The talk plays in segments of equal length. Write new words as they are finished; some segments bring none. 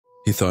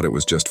He thought it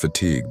was just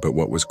fatigue, but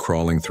what was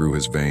crawling through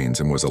his veins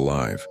and was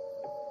alive.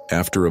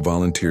 After a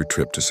volunteer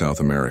trip to South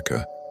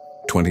America,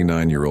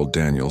 29-year-old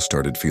Daniel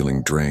started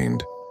feeling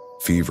drained,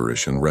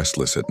 feverish, and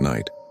restless at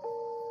night.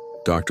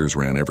 Doctors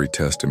ran every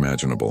test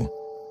imaginable: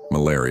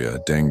 malaria,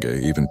 dengue,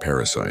 even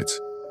parasites.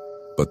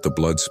 But the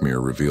blood smear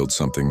revealed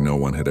something no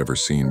one had ever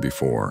seen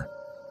before.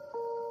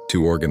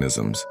 Two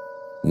organisms,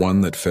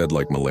 one that fed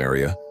like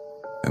malaria,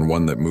 and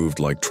one that moved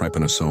like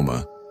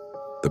Trypanosoma,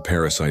 the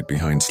parasite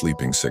behind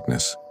sleeping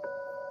sickness.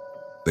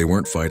 They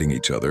weren't fighting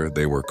each other,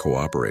 they were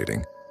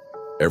cooperating.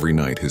 Every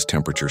night his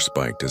temperature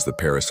spiked as the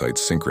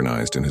parasites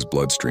synchronized in his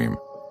bloodstream,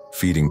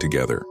 feeding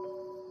together,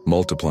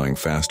 multiplying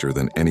faster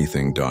than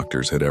anything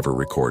doctors had ever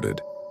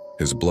recorded.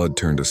 His blood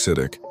turned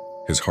acidic,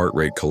 his heart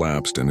rate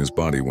collapsed, and his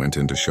body went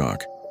into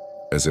shock,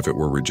 as if it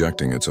were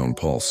rejecting its own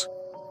pulse.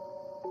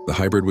 The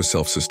hybrid was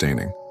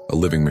self-sustaining, a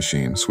living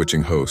machine,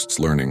 switching hosts,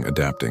 learning,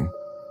 adapting.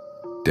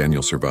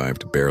 Daniel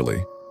survived,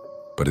 barely,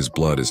 but his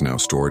blood is now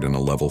stored in a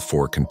level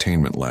 4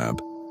 containment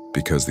lab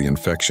because the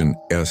infection's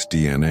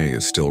DNA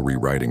is still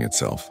rewriting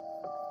itself.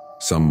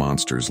 Some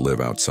monsters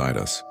live outside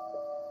us.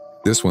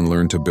 This one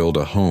learned to build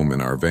a home in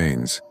our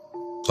veins.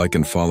 Like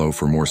and follow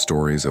for more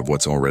stories of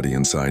what's already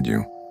inside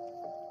you.